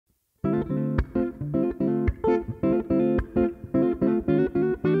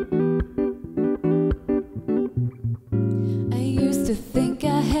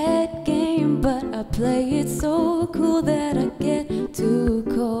cool that I get too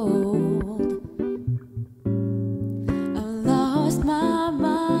cold. I lost my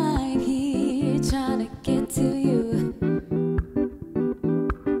mind here trying to get to you.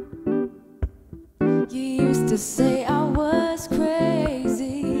 You used to say I was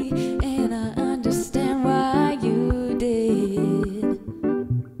crazy, and I understand why you did.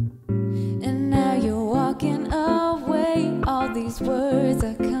 And now you're walking away, all these words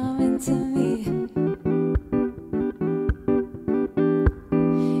are coming to me.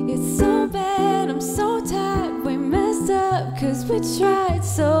 It's so bad, I'm so tired, we messed up 'cause we tried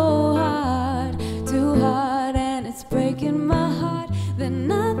so hard, too hard, and it's breaking my heart.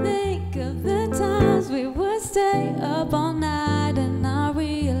 Then I think of the times we would stay up all night, and I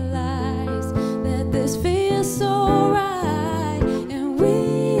realize that this feels so right, and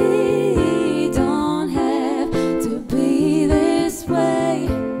we don't have to be this way.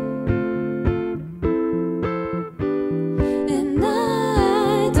 And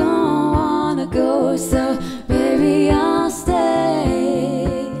I don't wanna go, so baby, I'll stay.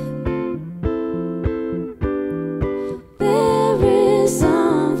 There is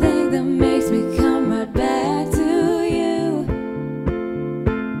something that makes me come right back to you,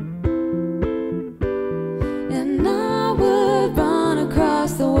 and I would run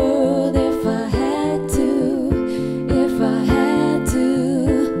across the world if I had to, if I had to,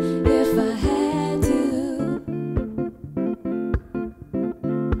 if I had to.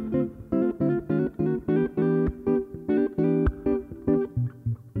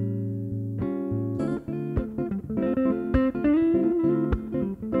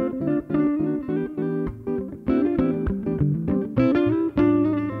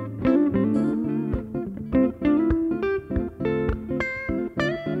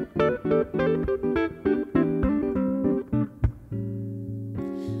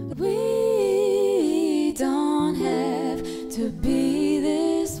 We don't have to be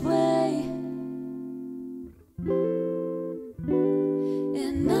this way,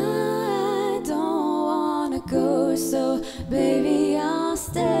 and I don't wanna go, so baby, I'll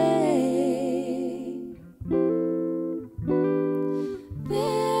stay.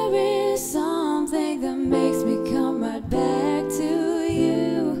 There is something that makes me come right back to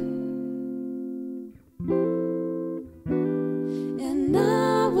you, and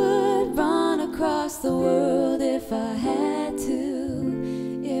I would run across the world if I had to,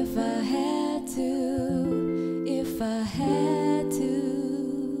 if I had to, if I had